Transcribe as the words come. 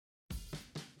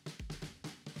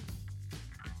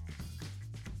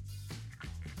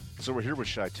So we're here with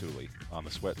Shai Tooley on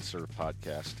the Sweat and Serve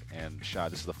podcast. And Shai,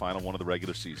 this is the final one of the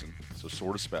regular season, so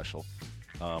sort of special.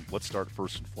 Let's start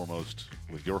first and foremost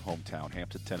with your hometown,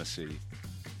 Hampton, Tennessee,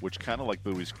 which kind of like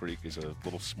Bowie's Creek is a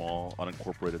little small,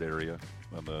 unincorporated area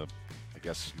on the, I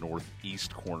guess,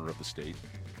 northeast corner of the state.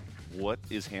 What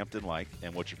is Hampton like,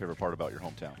 and what's your favorite part about your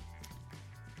hometown?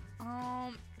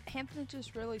 Hampton's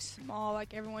just really small.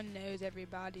 Like, everyone knows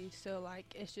everybody, so, like,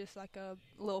 it's just like a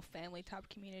little family-type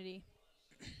community.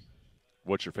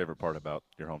 What's your favorite part about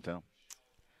your hometown?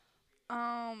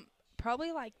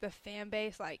 Probably, like, the fan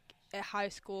base. Like, at high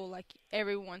school, like,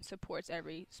 everyone supports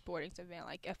every sporting event.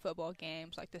 Like, at football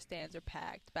games, like, the stands are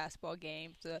packed. Basketball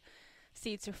games, the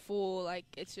seats are full. Like,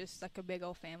 it's just, like, a big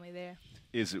old family there.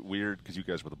 Is it weird, because you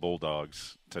guys were the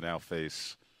Bulldogs, to now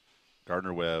face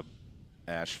Gardner-Webb,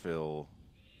 Asheville?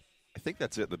 I think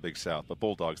that's it in the Big South, but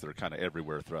Bulldogs that are kind of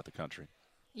everywhere throughout the country.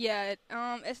 Yeah,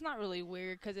 it's not really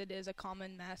weird because it is a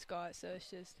common mascot. So it's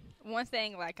just one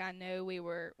thing. Like, I know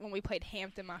when we played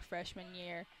Hampton my freshman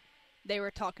year, they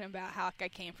were talking about how I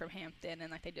came from Hampton,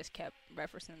 and like they just kept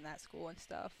referencing that school and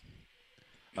stuff.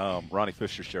 Ronnie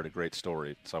Fisher shared a great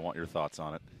story, so I want your thoughts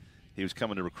on it. He was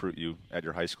coming to recruit you at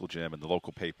your high school gym, and the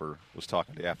local paper was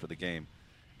talking to you after the game,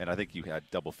 and I think you had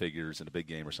double figures in a big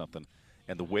game or something.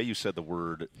 And the way you said the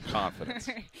word confidence,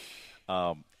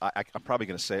 I'm probably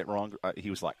going to say it wrong. He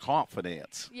was like,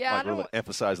 confidence. Yeah, like really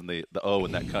emphasizing the O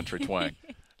in that country twang.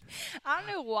 I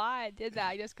don't know why I did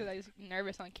that, just because I was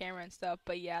nervous on camera and stuff.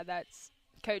 But, yeah, that's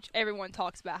 – Coach, everyone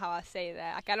talks about how I say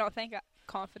that. Like, I don't think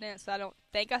confidence. I don't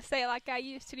think I say it like I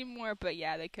used to anymore. But,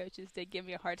 yeah, the coaches did give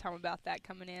me a hard time about that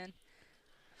coming in.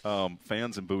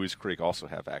 Fans in Bowie's Creek also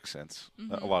have accents,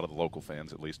 a lot of the local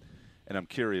fans at least. And I'm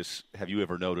curious, have you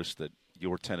ever noticed that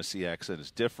your Tennessee accent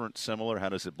is different, similar? How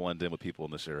does it blend in with people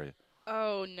in this area?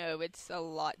 Oh, no, it's a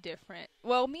lot different.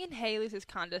 Well, me and Haley's is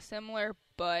kind of similar,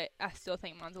 but I still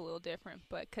think mine's a little different.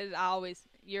 But because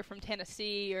you're from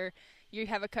Tennessee or you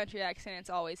have a country accent, it's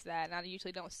always that. And I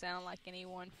usually don't sound like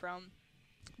anyone from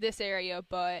this area,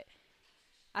 but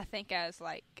I think as,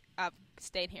 like, I've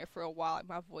stayed here for a while, like,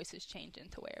 my voice is changing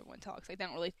to where everyone talks. Like, they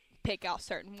don't really pick out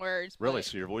certain words. Really?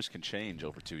 So your voice can change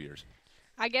over 2 years?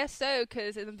 I guess so,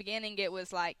 because in the beginning it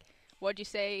was like, what'd you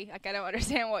say? Like, I don't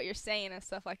understand what you're saying and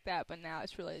stuff like that. But now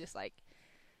it's really just like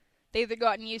they've either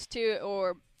gotten used to it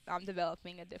or I'm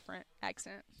developing a different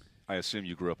accent. I assume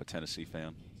you grew up a Tennessee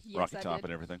fan, yes, Rocky I Top did.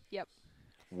 and everything? Yep.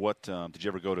 What did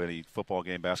you ever go to any football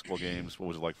game, basketball games? What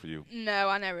was it like for you? No,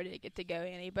 I never did get to go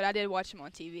any, but I did watch them on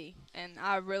TV. And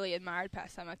I really admired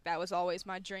pastime. Like, that was always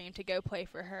my dream to go play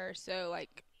for her. So,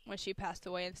 like, when she passed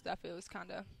away and stuff, it was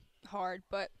kind of hard.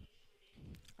 But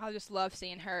I just love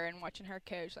seeing her and watching her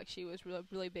coach. Like, she was really,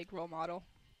 really big role model.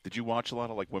 Did you watch a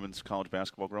lot of, like, women's college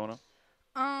basketball growing up?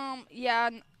 Yeah,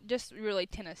 just really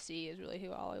Tennessee is really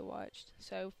who I always watched.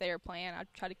 So if they were playing, I'd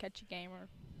try to catch a game.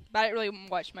 But I didn't really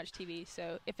watch much TV,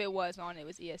 so if it was on, it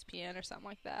was ESPN or something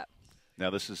like that. Now,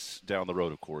 this is down the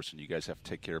road, of course, and you guys have to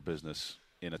take care of business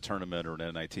in a tournament or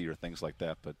an NIT or things like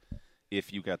that. But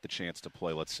if you got the chance to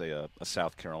play, let's say, a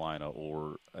South Carolina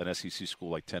or an SEC school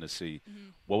like Tennessee,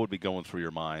 what would be going through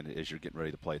your mind as you're getting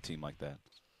ready to play a team like that?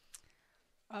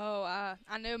 Oh,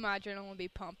 I know my adrenaline will be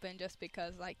pumping just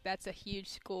because, like, that's a huge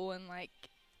school and, like,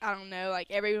 I don't know, like,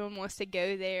 everyone wants to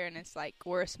go there and it's, like,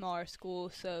 we're a smaller school,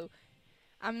 so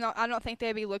I don't think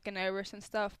they'd be looking over us and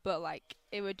stuff, but, like,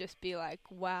 it would just be like,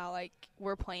 wow, like,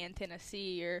 we're playing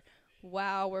Tennessee or,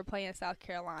 wow, we're playing South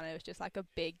Carolina. It was just, like, a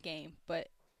big game, but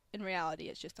in reality,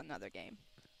 it's just another game.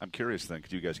 I'm curious then,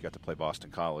 because you guys got to play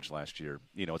Boston College last year.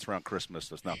 You know, it's around Christmas,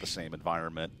 so it's not the same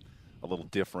environment, a little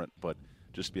different, but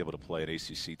just to be able to play an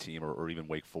ACC team or even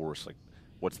Wake Forest, like,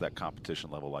 what's that competition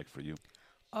level like for you?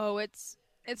 Oh, it's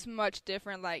much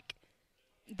different. Like,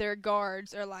 their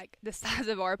guards are, like, the size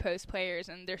of our post players,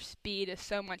 and their speed is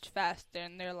so much faster,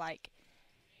 and they're, like,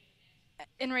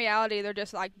 in reality, they're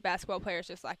just, like, basketball players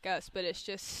just like us, but it's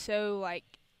just so, like,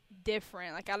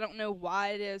 different. Like, I don't know why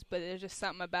it is, but there's just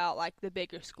something about, like, the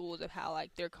bigger schools of how,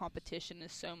 like, their competition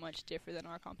is so much different than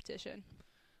our competition.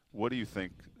 What do you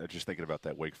think, just thinking about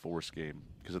that Wake Forest game,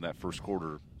 because in that first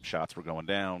quarter, shots were going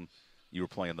down. You were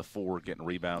playing the 4, getting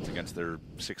rebounds against their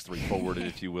 6'3" forward,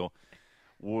 if you will.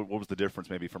 What was the difference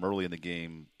maybe from early in the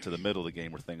game to the middle of the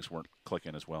game where things weren't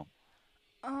clicking as well?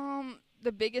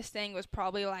 The biggest thing was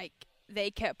probably, like,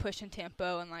 they kept pushing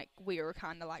tempo and, like, we were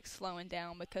kind of, like, slowing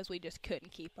down because we just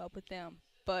couldn't keep up with them.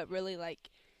 But really,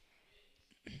 like,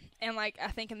 and, like, I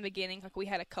think in the beginning, like, we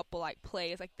had a couple, like,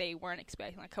 plays, like, they weren't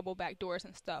expecting, like, a couple back doors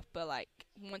and stuff. But, like,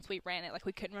 once we ran it, like,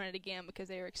 we couldn't run it again because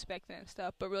they were expecting it and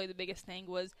stuff. But really the biggest thing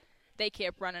was they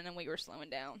kept running and we were slowing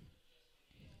down.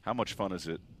 How much fun is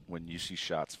it when you see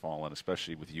shots falling,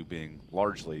 especially with you being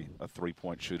largely a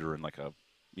three-point shooter and like a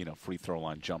free throw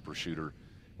line jumper shooter,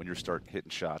 when you start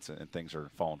hitting shots and things are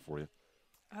falling for you?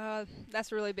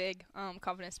 That's a really big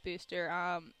confidence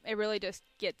booster. It really just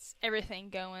gets everything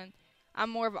going. I'm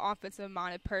more of an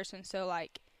offensive-minded person, so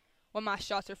like when my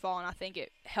shots are falling, I think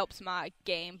it helps my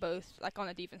game both like on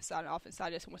the defense side and offense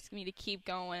side. It just wants me to keep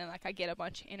going, and like I get a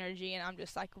bunch of energy, and I'm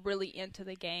just like really into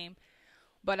the game.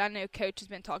 But I know Coach has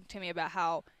been talking to me about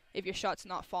how if your shot's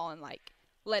not falling, like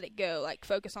let it go, like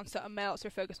focus on something else or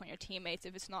focus on your teammates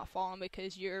if it's not falling,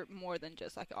 because you're more than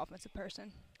just like an offensive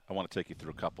person. I want to take you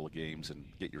through a couple of games and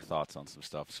get your thoughts on some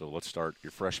stuff. So let's start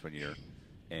your freshman year,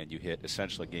 and you hit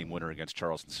essentially a game winner against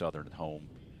Charleston Southern at home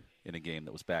in a game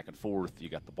that was back and forth. You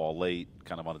got the ball late,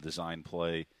 kind of on a design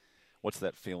play. What's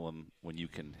that feeling when you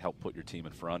can help put your team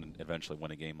in front and eventually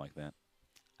win a game like that?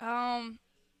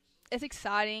 It's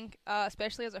exciting,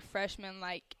 especially as a freshman.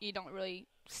 Like you don't really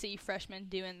see freshmen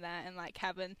doing that and like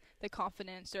having the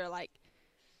confidence or like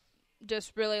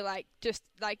just really just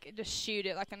shoot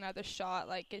it like another shot.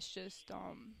 Like it's just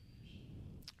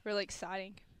really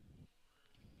exciting.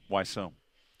 Why so?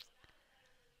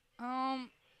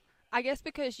 I guess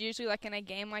because usually like in a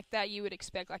game like that you would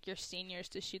expect like your seniors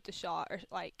to shoot the shot or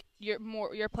like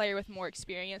your player with more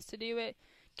experience to do it,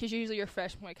 because usually your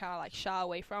freshmen would kind of like shy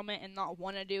away from it and not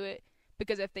want to do it,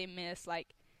 because if they miss,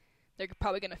 like they're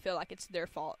probably going to feel like it's their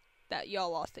fault that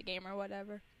y'all lost the game or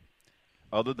whatever.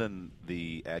 Other than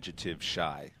the adjective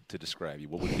shy to describe you,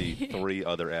 what would be three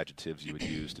other adjectives you would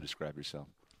use to describe yourself?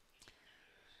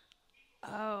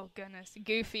 Oh, goodness.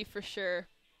 Goofy for sure.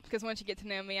 Because once you get to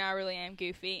know me, I really am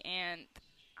goofy. And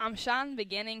I'm shy in the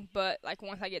beginning, but, like,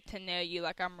 once I get to know you,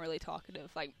 like, I'm really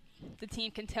talkative. Like, the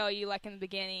team can tell you, like, in the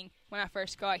beginning, when I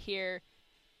first got here,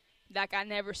 like, I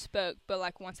never spoke. But,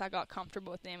 like, once I got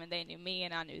comfortable with them and they knew me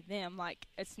and I knew them, like,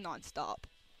 it's nonstop.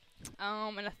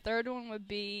 And a third one would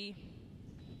be...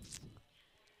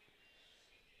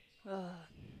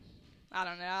 I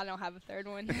don't know. I don't have a third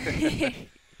one.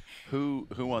 Who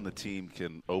on the team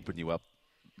can open you up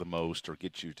the most or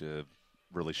get you to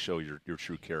really show your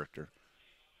true character?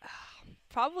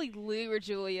 Probably Lou or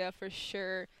Julia for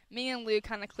sure. Me and Lou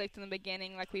kind of clicked in the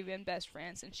beginning, like we've been best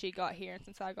friends since she got here and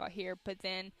since I got here. But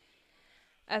then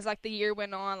as like the year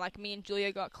went on, like me and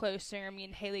Julia got closer, me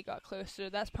and Haley got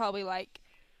closer. That's probably like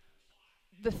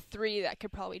the three that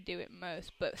could probably do it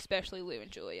most, but especially Lou and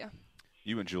Julia.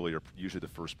 You and Julie are usually the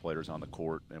first players on the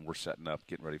court, and we're setting up,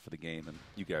 getting ready for the game, and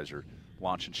you guys are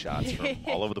launching shots from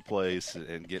all over the place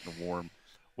and getting warm.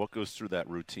 What goes through that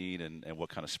routine, and what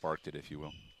kind of sparked it, if you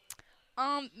will?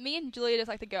 Me and Julia just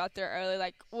like to go out there early.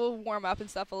 Like, we'll warm up and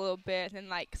stuff a little bit, and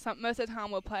like most of the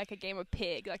time we'll play like a game of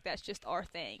pig. Like, that's just our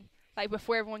thing. Like,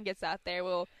 before everyone gets out there,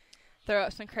 we'll throw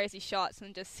up some crazy shots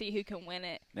and just see who can win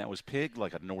it. Now, was pig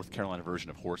like a North Carolina version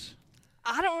of horse?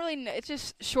 I don't really know. It's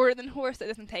just shorter than horse. It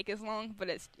doesn't take as long, but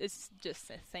it's just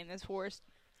the same as horse.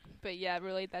 But, yeah,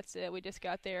 really, that's it. We just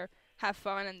got there, have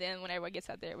fun, and then when everyone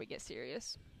gets out there, we get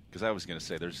serious. Because I was going to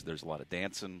say there's a lot of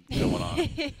dancing going on.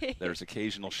 There's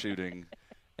occasional shooting.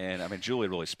 And, I mean, Julie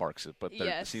really sparks it, but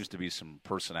there seems to be some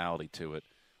personality to it.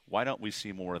 Why don't we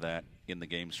see more of that in the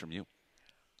games from you?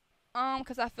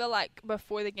 Because I feel like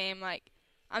before the game, like,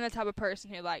 I'm the type of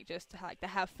person who like just to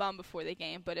have fun before the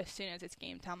game, but as soon as it's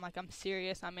game time, like I'm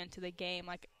serious, I'm into the game.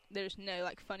 Like there's no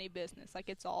like funny business. Like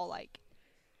it's all like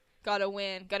gotta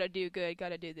win, gotta do good,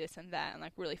 gotta do this and that, and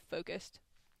like really focused.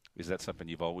 Is that something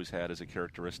you've always had as a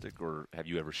characteristic, or have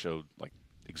you ever showed like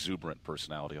exuberant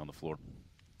personality on the floor?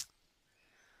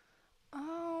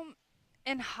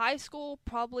 In high school,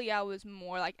 probably I was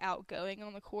more like outgoing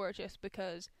on the court just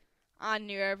because I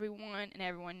knew everyone and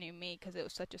everyone knew me because it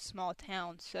was such a small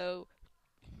town. So,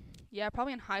 yeah,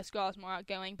 probably in high school I was more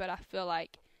outgoing, but I feel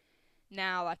like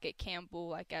now, like at Campbell,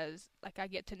 like as like I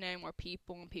get to know more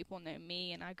people and people know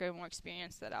me and I grow more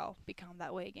experience, that I'll become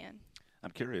that way again. I'm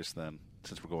curious then,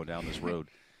 since we're going down this road,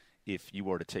 if you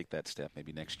were to take that step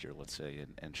maybe next year, let's say,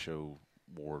 and show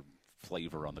more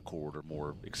flavor on the court or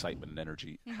more excitement and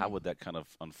energy, how would that kind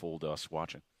of unfold to us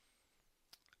watching?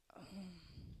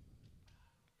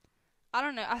 I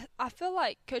don't know. I feel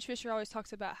like Coach Fisher always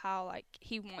talks about how like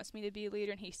he wants me to be a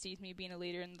leader and he sees me being a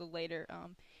leader in the later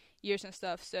years and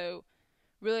stuff. So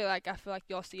really, like I feel like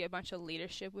you'll see a bunch of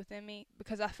leadership within me,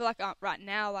 because I feel like right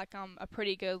now like I'm a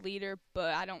pretty good leader,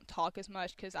 but I don't talk as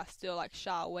much because I still like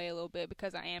shy away a little bit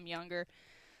because I am younger.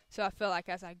 So I feel like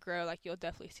as I grow, like you'll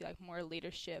definitely see like more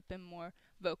leadership and more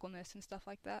vocalness and stuff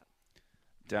like that.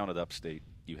 Down at Upstate,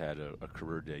 you had a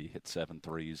career day. You hit 7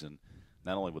 threes, and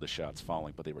not only were the shots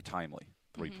falling, but they were timely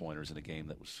three-pointers in a game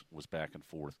that was back and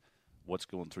forth. What's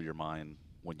going through your mind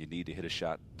when you need to hit a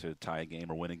shot to tie a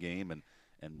game or win a game,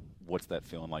 and what's that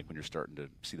feeling like when you're starting to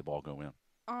see the ball go in?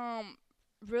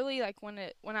 Really, like when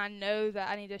I know that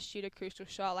I need to shoot a crucial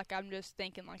shot, like I'm just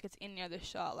thinking like it's any other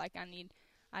shot. Like I need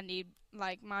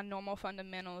like my normal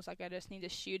fundamentals. Like I just need to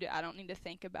shoot it. I don't need to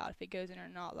think about if it goes in or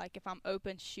not. Like if I'm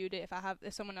open, shoot it.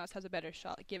 If someone else has a better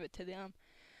shot, like, give it to them.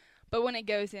 But when it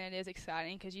goes in, it is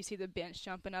exciting because you see the bench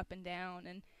jumping up and down,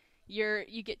 and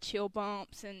you get chill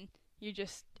bumps, and you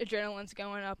just adrenaline's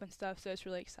going up and stuff. So it's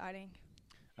really exciting.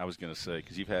 I was going to say,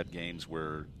 because you've had games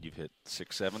where you've hit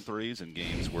 6, 7 threes and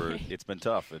games where it's been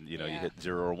tough and, you hit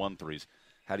 0 or 1 threes.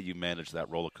 How do you manage that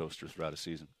roller coaster throughout a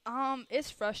season? It's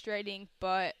frustrating,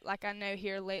 but, like, I know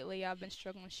here lately I've been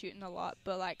struggling shooting a lot.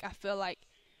 But, like, I feel like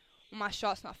when my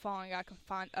shot's not falling, I can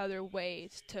find other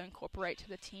ways to incorporate to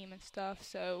the team and stuff.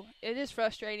 So it is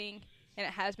frustrating, and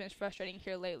it has been frustrating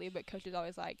here lately, but Coach is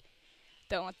always like,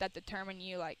 don't let that determine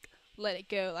you. Like, let it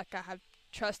go. Like, I have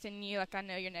trust in you. Like, I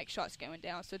know your next shot's going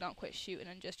down, so don't quit shooting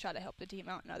and just try to help the team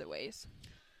out in other ways.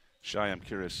 Shai, I'm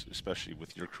curious, especially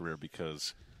with your career,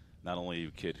 because not only are you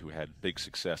a kid who had big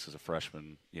success as a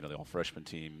freshman, the all-freshman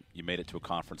team, you made it to a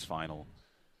conference final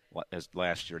as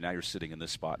last year. Now you're sitting in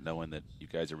this spot knowing that you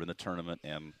guys are in the tournament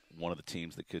and one of the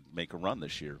teams that could make a run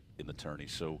this year in the tourney.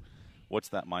 So what's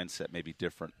that mindset maybe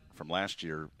different from last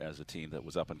year as a team that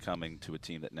was up and coming to a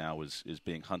team that now is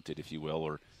being hunted, if you will,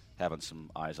 or having some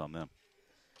eyes on them?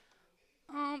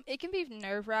 It can be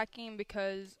nerve-wracking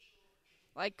because,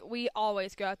 like, we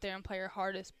always go out there and play our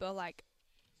hardest, but, like,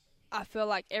 I feel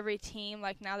like every team,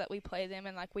 like, now that we play them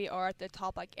and, like, we are at the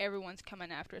top, like, everyone's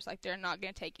coming after us. Like, they're not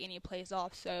going to take any plays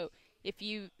off. So if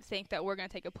you think that we're going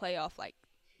to take a play off, like,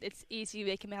 it's easy.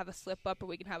 They can have a slip-up or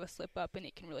we can have a slip-up, and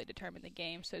it can really determine the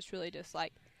game. So it's really just,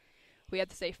 like, we have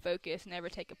to stay focused, never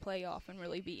take a play off, and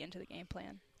really be into the game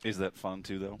plan. Is that fun,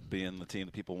 too, though, being the team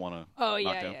that people want to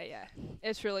knock down? Yeah.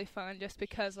 It's really fun just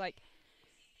because, like,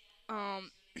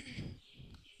 lost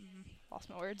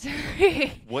my words.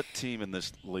 What team in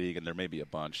this league, and there may be a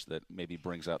bunch, that maybe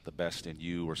brings out the best in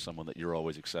you or someone that you're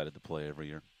always excited to play every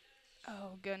year?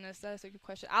 Oh, goodness, that's a good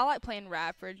question. I like playing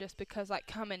Radford just because, like,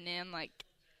 coming in, like,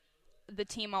 the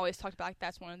team always talked about, like,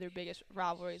 that's one of their biggest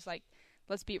rivalries. Like,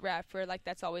 let's beat Radford. Like,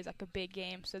 that's always, like, a big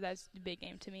game. So that's a big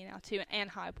game to me now, too. And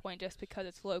High Point just because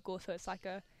it's local. So it's like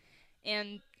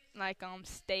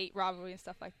state rivalry and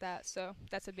stuff like that. So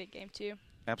that's a big game, too.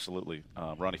 Absolutely.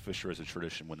 Ronnie Fisher has a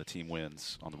tradition when the team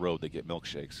wins on the road, they get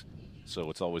milkshakes. So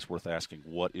it's always worth asking,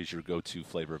 what is your go-to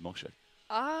flavor of milkshake?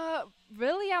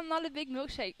 Really, I'm not a big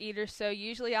milkshake eater, so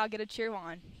usually I'll get a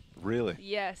Cheerwine. Really?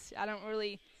 Yes. I don't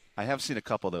really. I have seen a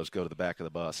couple of those go to the back of the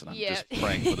bus, and I'm just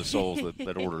praying for the souls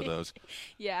that order those.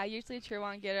 Yeah, I usually a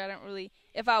Cheerwine getter. I don't really.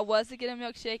 If I was to get a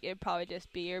milkshake, it'd probably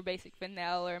just be your basic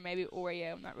vanilla or maybe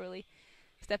Oreo. I'm not really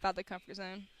step out the comfort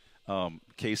zone.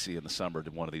 Casey in the summer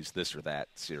did one of these this or that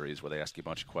series where they ask you a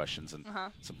bunch of questions and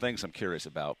some things I'm curious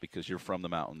about because you're from the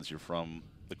mountains, you're from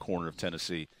the corner of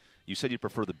Tennessee. You said you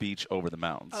prefer the beach over the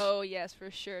mountains. Oh, yes, for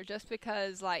sure. Just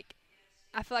because, like,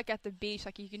 I feel like at the beach,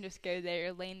 like, you can just go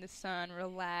there, lay in the sun,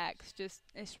 relax. Just,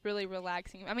 it's really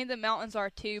relaxing. I mean, the mountains are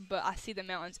too, but I see the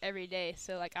mountains every day,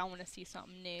 so, like, I want to see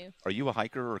something new. Are you a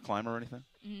hiker or a climber or anything?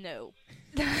 No.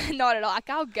 Not at all. Like,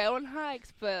 I'll go on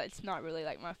hikes, but it's not really,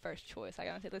 like, my first choice. Like,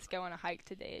 I don't say, let's go on a hike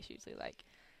today. It's usually, like,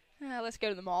 let's go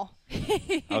to the mall.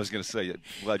 I was going to say,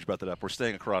 glad you brought that up. We're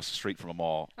staying across the street from a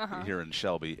mall here in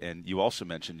Shelby, and you also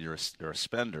mentioned you're a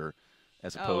spender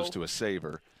as opposed to a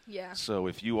saver. Yeah. So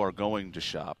if you are going to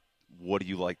shop, what do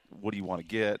you like? What do you want to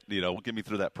get? Get me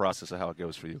through that process of how it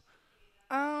goes for you.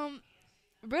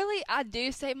 Really, I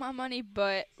do save my money,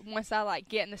 but once I, like,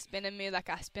 get in the spending mood, like,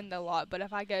 I spend a lot. But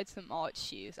if I go to the mall, it's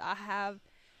shoes. I have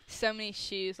so many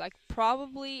shoes, like,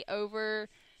 probably over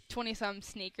 20-some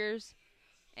sneakers.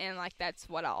 And, like, that's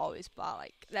what I always buy.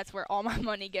 Like, that's where all my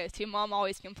money goes to. Mom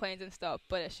always complains and stuff,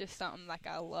 but it's just something, like,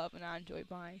 I love and I enjoy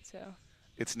buying, so.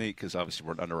 It's neat because, obviously,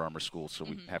 we're an Under Armour school, so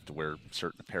we have to wear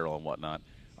certain apparel and whatnot.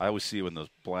 I always see you in those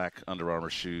black Under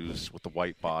Armour shoes with the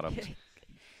white bottoms.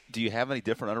 Do you have any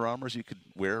different Under Armours you could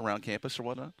wear around campus or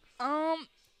whatnot?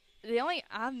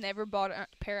 I've never bought a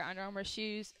pair of Under Armour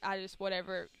shoes. I just,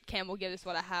 whatever Campbell gives us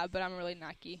what I have, but I'm really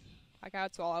Nike. Like,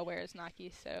 that's all I wear is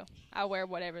Nike, so I wear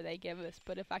whatever they give us.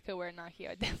 But if I could wear Nike,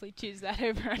 I'd definitely choose that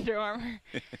over Under Armour.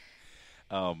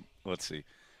 Let's see.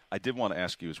 I did want to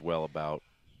ask you as well about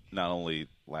not only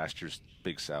last year's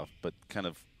Big South, but kind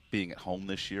of being at home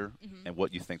this year and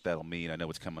what you think that'll mean. I know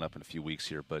it's coming up in a few weeks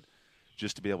here, but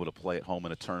just to be able to play at home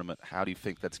in a tournament, how do you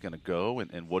think that's going to go,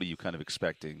 and what are you kind of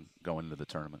expecting going into the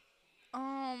tournament?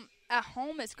 At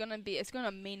home it's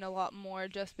gonna mean a lot more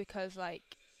just because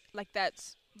like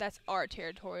that's that's our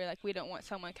territory. Like, we don't want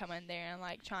someone coming there and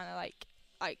like trying to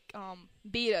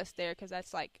beat us there, because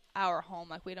that's like our home.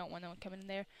 Like, we don't want no one coming in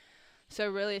there. So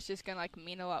really, it's just gonna like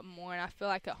mean a lot more. And I feel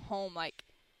like at home, like,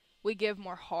 we give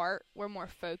more heart, we're more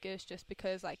focused, just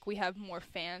because like we have more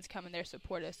fans coming there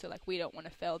support us. So like, we don't want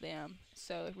to fail them.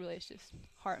 So it really is just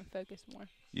heart and focus more.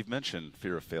 You've mentioned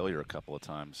fear of failure a couple of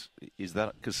times. Is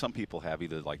that because some people have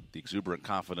either like the exuberant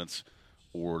confidence,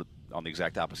 or on the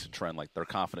exact opposite trend, like they're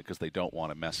confident because they don't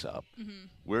want to mess up? Mm-hmm.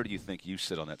 Where do you think you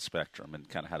sit on that spectrum, and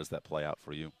kind of how does that play out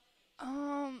for you?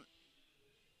 I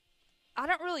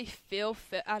don't really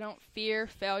I don't fear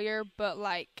failure, but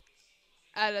like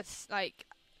at a like,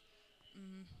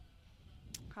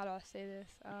 how do I say this?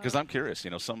 Because I'm curious,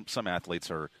 some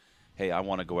athletes are, hey, I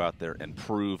want to go out there and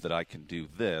prove that I can do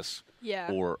this,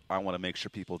 yeah, or I want to make sure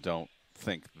people don't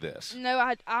think this.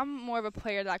 No, I'm more of a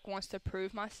player that like wants to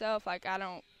prove myself. Like, I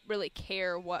don't really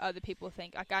care what other people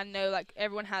think. Like, I know like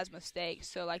everyone has mistakes,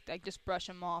 so like just brush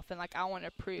them off, and like I want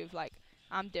to prove like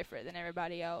I'm different than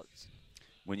everybody else.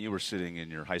 When you were sitting in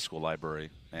your high school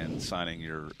library and signing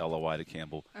your LOI to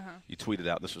Campbell, you tweeted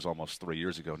out, this was almost 3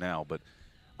 years ago now, but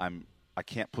I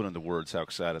can't put into words how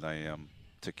excited I am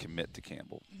to commit to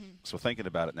Campbell. Mm-hmm. So thinking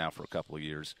about it now for a couple of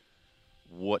years,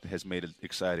 what has made it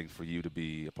exciting for you to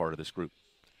be a part of this group?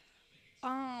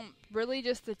 Really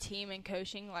just the team and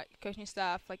coaching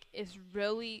staff, like, is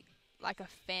really like a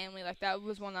family. Like, that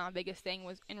was one of my biggest thing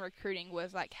was in recruiting,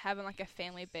 was like having like a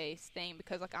family based thing,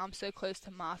 because like I'm so close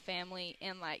to my family,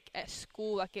 and like at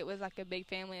school, like it was like a big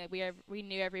family. Like we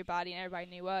knew everybody and everybody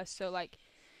knew us. So like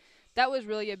that was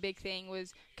really a big thing,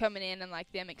 was coming in and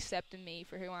like them accepting me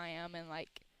for who I am, and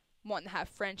like wanting to have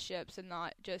friendships, and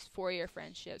not just 4-year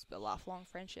friendships, but lifelong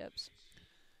friendships.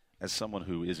 As someone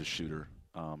who is a shooter,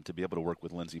 to be able to work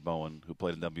with Lindsey Bowen, who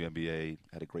played in WNBA,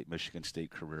 had a great Michigan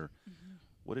State career,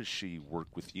 what does she work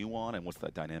with you on, and what's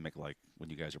that dynamic like when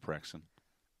you guys are practicing?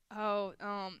 Oh,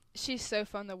 she's so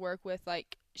fun to work with.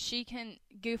 Like, she can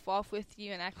goof off with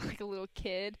you and act like a little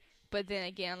kid, but then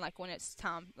again, like when it's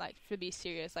time like to be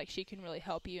serious, like she can really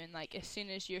help you. And like as soon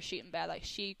as you're shooting bad, like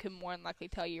she can more than likely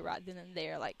tell you right then and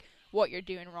there like what you're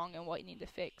doing wrong and what you need to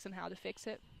fix and how to fix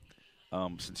it.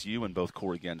 Since you and both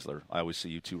Corey Gensler, I always see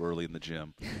you two early in the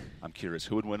gym. I'm curious,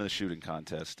 who would win in the shooting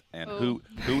contest, and who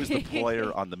is the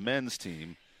player on the men's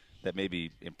team that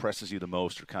maybe impresses you the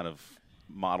most, or kind of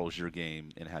models your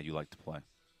game and how you like to play?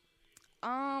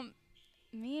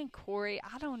 Me and Corey,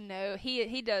 I don't know.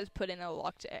 He does put in a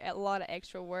lot of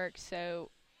extra work, so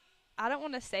I don't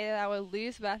want to say that I would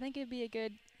lose, but I think it'd be a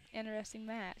good, interesting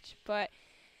match. But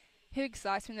who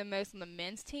excites me the most on the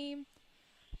men's team?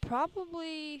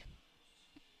 Probably,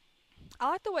 I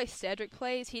like the way Cedric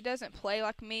plays. He doesn't play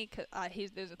like me, cause he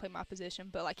doesn't play my position,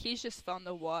 but like he's just fun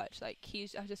to watch. Like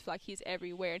I just feel like he's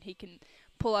everywhere, and he can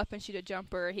pull up and shoot a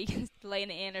jumper. He can lay in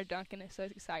the end or dunk, and it's so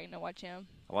exciting to watch him.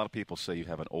 A lot of people say you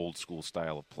have an old school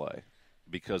style of play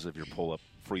because of your pull up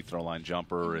free throw line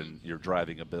jumper and your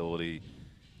driving ability.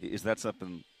 Is that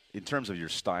something in terms of your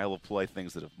style of play,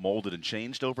 things that have molded and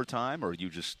changed over time, or you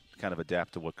just kind of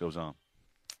adapt to what goes on?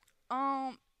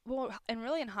 Well, and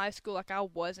really in high school, like, I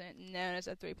wasn't known as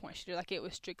a three-point shooter. Like, it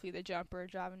was strictly the jumper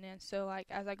driving in. So, like,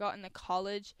 as I got into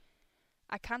college,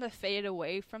 I kind of faded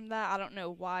away from that. I don't know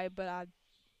why, but I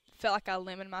felt like I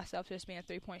limited myself to just being a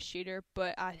three-point shooter.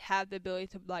 But I have the ability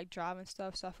to, like, drive and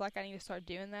stuff, so I feel like I need to start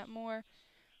doing that more.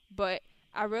 But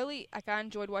I really, like, I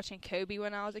enjoyed watching Kobe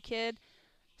when I was a kid.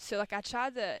 So, like, I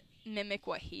tried to mimic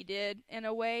what he did in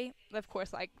a way. Of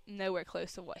course, like, nowhere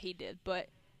close to what he did, but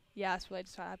yeah, that's what I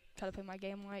just try to play my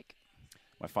game like.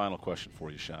 My final question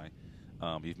for you, Shai.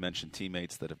 You've mentioned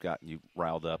teammates that have gotten you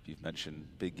riled up. You've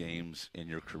mentioned big games in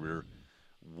your career.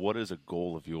 What is a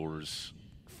goal of yours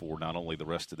for not only the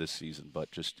rest of this season,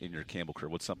 but just in your Campbell career?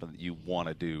 What's something that you want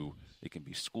to do? It can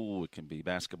be school, it can be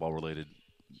basketball related,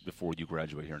 before you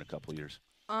graduate here in a couple of years.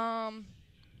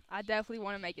 I definitely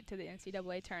want to make it to the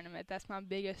NCAA tournament. That's my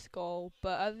biggest goal.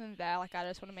 But other than that, like, I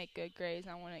just want to make good grades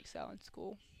and I want to excel in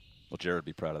school. Well, Jared would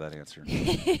be proud of that answer.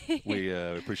 We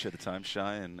appreciate the time,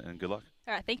 Shai, and good luck.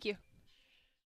 All right, thank you.